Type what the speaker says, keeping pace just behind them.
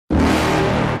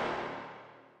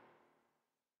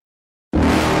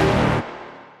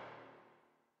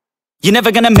You're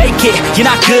never gonna make it, you're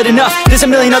not good enough. There's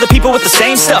a million other people with the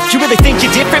same stuff. You really think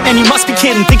you're different? Man, you must be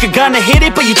kidding. Think you're gonna hit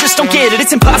it, but you just don't get it.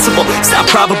 It's impossible, it's not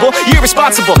probable, you're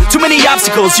irresponsible. Too many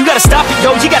obstacles, you gotta stop it,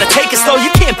 yo. You gotta take it slow,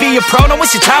 you can't be a pro. Don't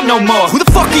waste your time no more. Who the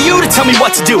fuck are you to tell me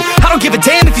what to do? I don't give a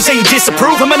damn if you say you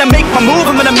disapprove. I'm gonna make my move,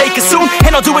 I'm gonna make it soon.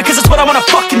 And I'll do it cause it's what I wanna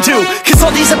fucking do. Cause all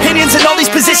these opinions and all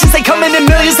these positions, they come in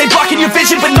millions, they blocking your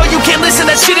vision. But no, you can't listen,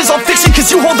 that shit is all fiction.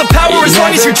 Cause you hold the power as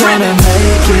long as you're dreaming.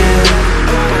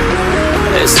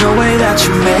 There's no way that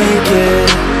you make it.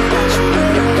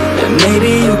 And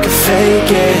maybe you can fake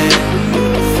it,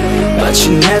 but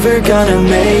you're never gonna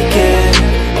make it.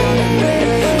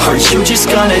 Are you just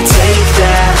gonna take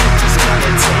that?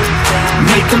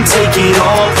 Make them take it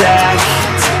all back.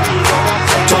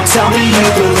 Don't tell me you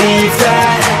believe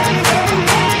that.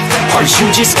 Are you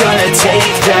just gonna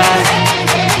take that?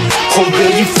 Or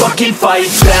will you fucking fight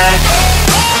back?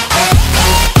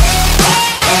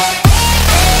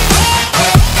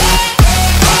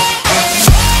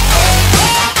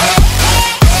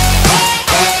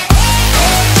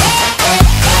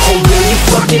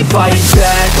 Fight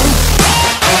back.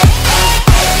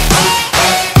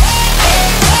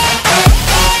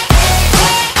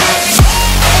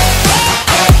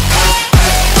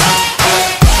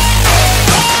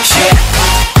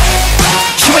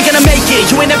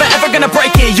 You ain't never ever gonna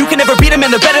break it. You can never beat them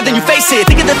and they're better than you face it.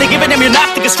 Thinking that they give a damn, you're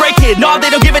not thinking straight, kid. No, they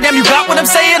don't give a damn, you got what I'm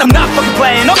saying? I'm not fucking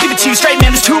playing, I'll give it to you straight,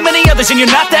 man. There's too many others and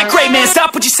you're not that great, man.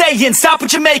 Stop what you're saying, stop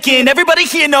what you're making. Everybody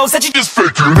here knows that you just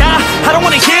faking. Nah, I don't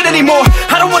wanna hear it anymore,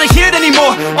 I don't wanna hear it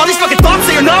anymore. All these fucking thoughts,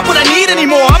 they are not what I need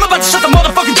anymore. I'm about to shut the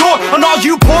motherfucking door on all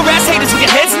you poor ass haters with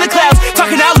your heads in the clouds,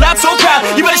 talking out loud so proud.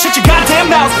 You better shut your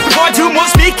goddamn mouth before I do more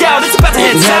speak out. It's about to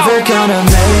head south. You're never gonna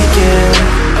make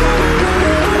it.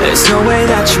 There's no way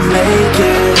that you make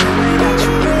it.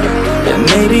 And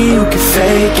maybe you can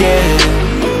fake it,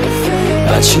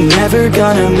 but you're never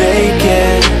gonna make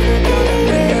it.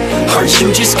 Are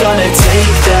you just gonna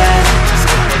take that?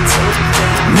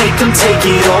 Make them take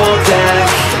it all back.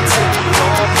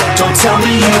 Don't tell me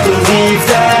you believe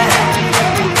that.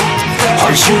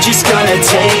 Are you just gonna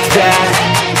take that?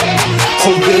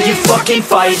 Or will you fucking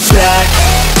fight back?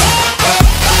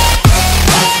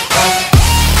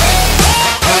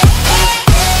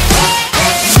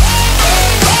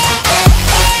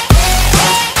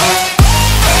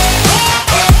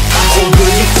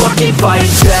 Fight